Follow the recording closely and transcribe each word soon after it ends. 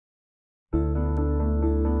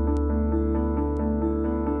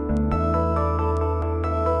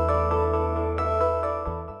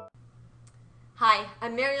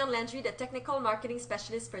I'm Marion Landry, the Technical Marketing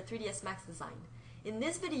Specialist for 3ds Max Design. In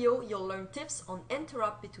this video, you'll learn tips on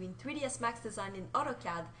interrupt between 3ds Max Design and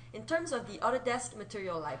AutoCAD in terms of the Autodesk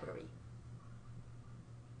Material Library.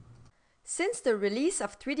 Since the release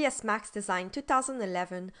of 3ds Max Design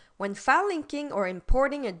 2011, when file linking or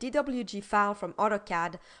importing a DWG file from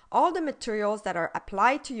AutoCAD, all the materials that are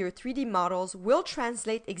applied to your 3D models will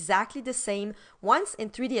translate exactly the same once in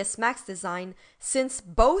 3ds Max Design, since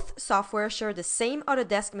both software share the same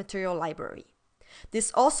Autodesk Material Library.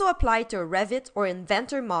 This also applies to a Revit or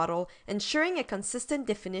Inventor model, ensuring a consistent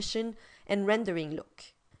definition and rendering look.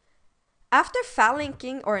 After file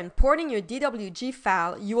linking or importing your DWG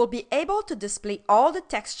file, you will be able to display all the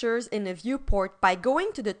textures in a viewport by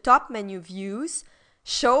going to the top menu Views,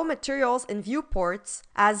 Show Materials in Viewports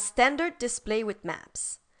as Standard Display with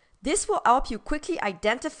Maps. This will help you quickly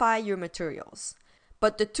identify your materials.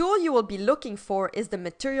 But the tool you will be looking for is the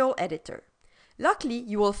Material Editor. Luckily,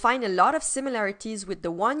 you will find a lot of similarities with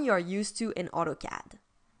the one you are used to in AutoCAD.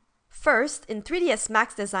 First, in 3ds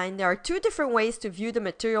Max Design, there are two different ways to view the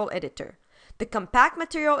Material Editor: the Compact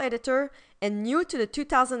Material Editor and, new to the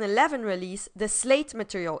 2011 release, the Slate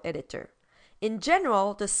Material Editor. In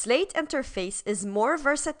general, the Slate interface is more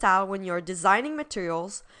versatile when you're designing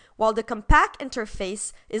materials, while the Compact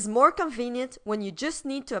interface is more convenient when you just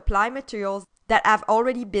need to apply materials that have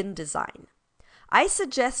already been designed. I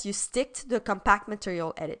suggest you stick to the Compact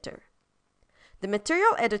Material Editor. The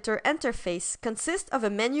Material Editor interface consists of a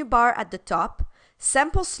menu bar at the top,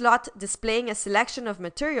 sample slot displaying a selection of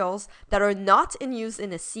materials that are not in use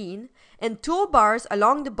in a scene, and toolbars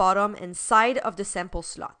along the bottom and side of the sample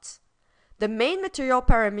slot. The main material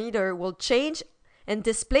parameter will change and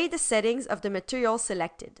display the settings of the material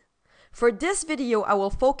selected. For this video, I will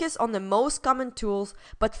focus on the most common tools,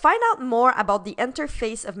 but find out more about the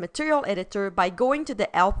interface of Material Editor by going to the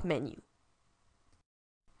Help menu.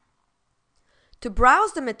 To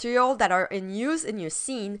browse the material that are in use in your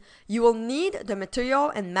scene, you will need the Material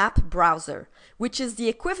and Map Browser, which is the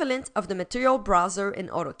equivalent of the Material Browser in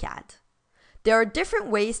AutoCAD. There are different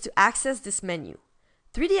ways to access this menu.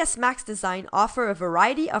 3ds Max Design offers a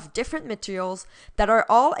variety of different materials that are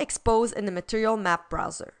all exposed in the Material Map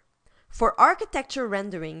Browser. For architecture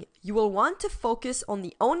rendering, you will want to focus on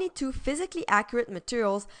the only two physically accurate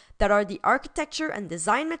materials that are the Architecture and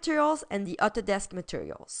Design Materials and the Autodesk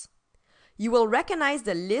Materials. You will recognize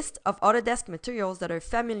the list of Autodesk materials that are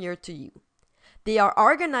familiar to you. They are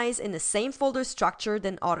organized in the same folder structure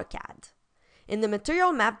than AutoCAD. In the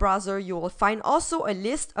Material Map Browser, you will find also a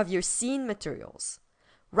list of your scene materials.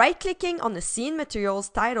 Right-clicking on the Scene Materials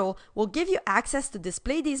title will give you access to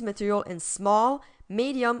display these materials in small,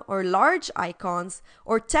 medium, or large icons,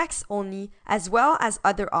 or text only, as well as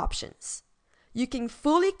other options. You can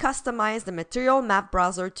fully customize the Material Map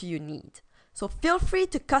Browser to your need. So feel free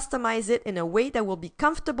to customize it in a way that will be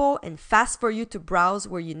comfortable and fast for you to browse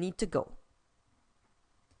where you need to go.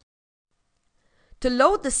 To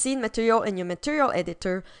load the scene material in your Material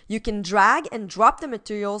Editor, you can drag and drop the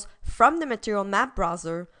materials from the Material Map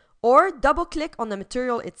Browser or double-click on the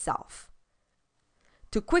material itself.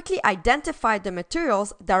 To quickly identify the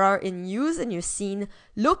materials that are in use in your scene,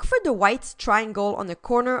 look for the white triangle on the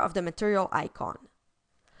corner of the material icon.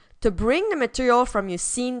 To bring the material from your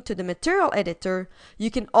scene to the Material Editor,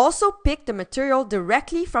 you can also pick the material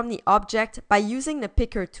directly from the object by using the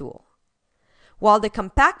Picker tool. While the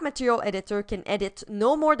Compact Material Editor can edit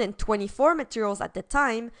no more than 24 materials at a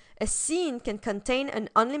time, a scene can contain an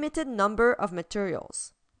unlimited number of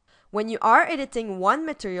materials. When you are editing one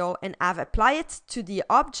material and have applied it to the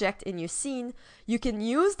object in your scene, you can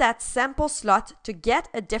use that sample slot to get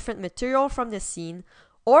a different material from the scene,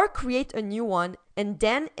 or create a new one and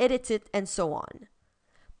then edit it, and so on.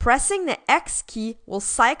 Pressing the X key will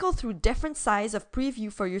cycle through different sizes of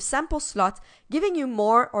preview for your sample slot, giving you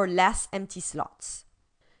more or less empty slots.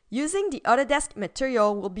 Using the Autodesk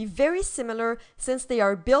material will be very similar since they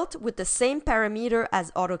are built with the same parameter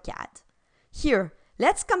as AutoCAD. Here,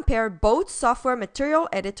 let's compare both software Material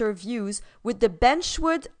Editor views with the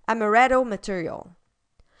Benchwood Amaretto material.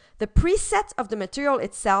 The presets of the material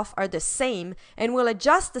itself are the same and will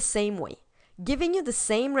adjust the same way, giving you the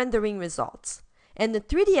same rendering results. And the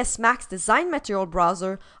 3ds Max Design Material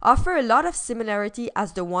Browser offers a lot of similarity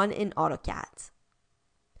as the one in AutoCAD.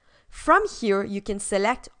 From here, you can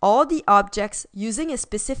select all the objects using a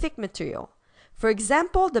specific material. For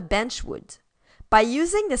example, the benchwood. By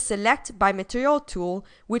using the Select by Material tool,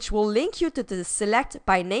 which will link you to the Select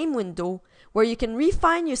by Name window, where you can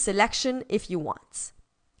refine your selection if you want.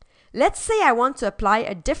 Let's say I want to apply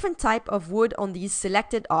a different type of wood on these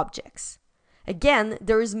selected objects. Again,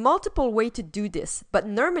 there is multiple ways to do this, but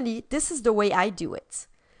normally this is the way I do it.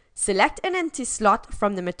 Select an empty slot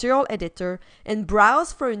from the material editor and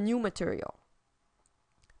browse for a new material.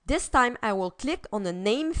 This time I will click on the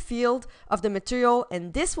name field of the material,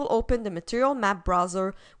 and this will open the material map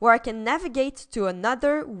browser where I can navigate to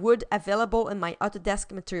another wood available in my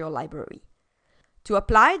Autodesk material library. To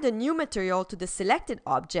apply the new material to the selected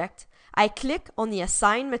object, I click on the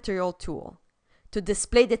Assign Material tool. To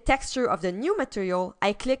display the texture of the new material,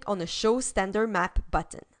 I click on the Show Standard Map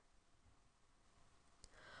button.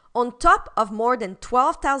 On top of more than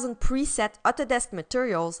 12,000 preset Autodesk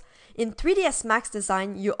materials, in 3ds Max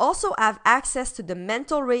Design you also have access to the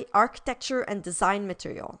Mental Ray Architecture and Design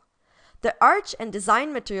material. The Arch and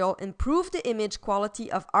Design material improves the image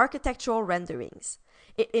quality of architectural renderings.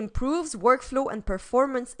 It improves workflow and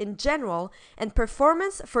performance in general, and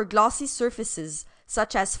performance for glossy surfaces,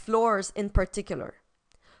 such as floors in particular.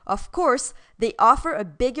 Of course, they offer a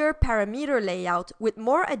bigger parameter layout with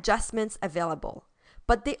more adjustments available,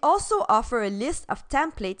 but they also offer a list of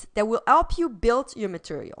templates that will help you build your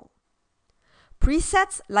material.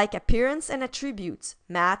 Presets like Appearance and Attributes,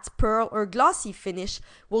 Matte, Pearl, or Glossy Finish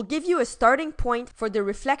will give you a starting point for the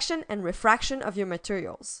reflection and refraction of your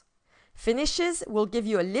materials. Finishes will give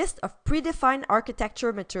you a list of predefined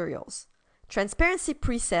architecture materials. Transparency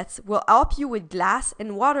presets will help you with glass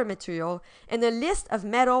and water material, and a list of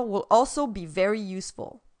metal will also be very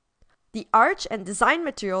useful. The Arch and Design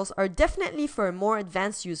materials are definitely for a more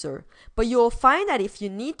advanced user, but you will find that if you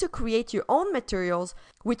need to create your own materials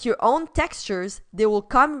with your own textures, they will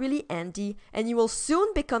come really handy and you will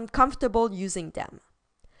soon become comfortable using them.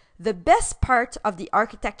 The best part of the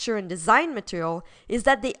Architecture and Design material is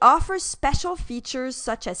that they offer special features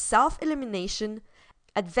such as self-illumination,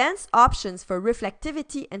 advanced options for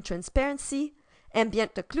reflectivity and transparency,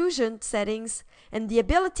 ambient occlusion settings, and the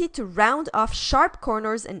ability to round off sharp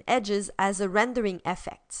corners and edges as a rendering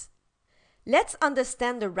effect. Let's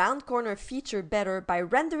understand the round corner feature better by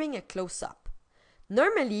rendering a close-up.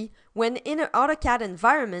 Normally, when in an AutoCAD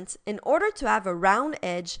environment, in order to have a round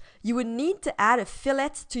edge, you would need to add a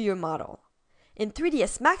fillet to your model. In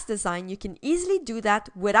 3ds Max Design, you can easily do that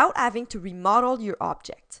without having to remodel your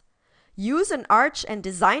object. Use an Arch and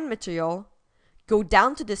Design material, go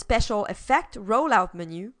down to the Special Effect Rollout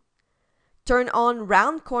menu, turn on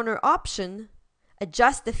Round Corner option,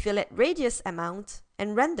 adjust the fillet radius amount,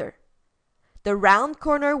 and render. The round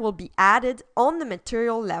corner will be added on the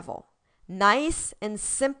material level. Nice and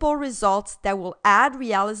simple results that will add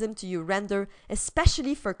realism to your render,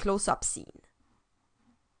 especially for close-up scene.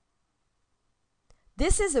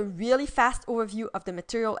 This is a really fast overview of the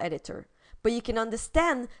material editor, but you can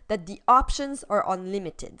understand that the options are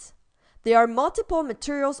unlimited. There are multiple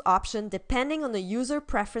materials options depending on the user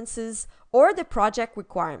preferences or the project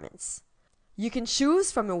requirements. You can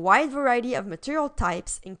choose from a wide variety of material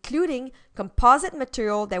types, including composite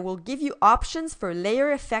material that will give you options for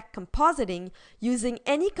layer effect compositing using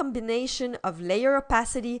any combination of layer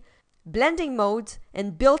opacity, blending mode,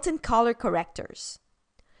 and built-in color correctors.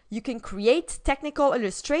 You can create technical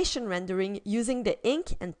illustration rendering using the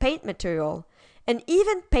ink and paint material, and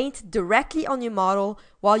even paint directly on your model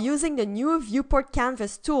while using the new viewport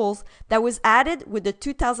canvas tools that was added with the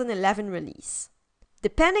 2011 release.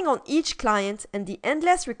 Depending on each client and the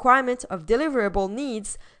endless requirement of deliverable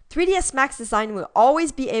needs, 3ds Max Design will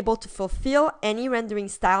always be able to fulfill any rendering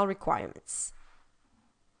style requirements.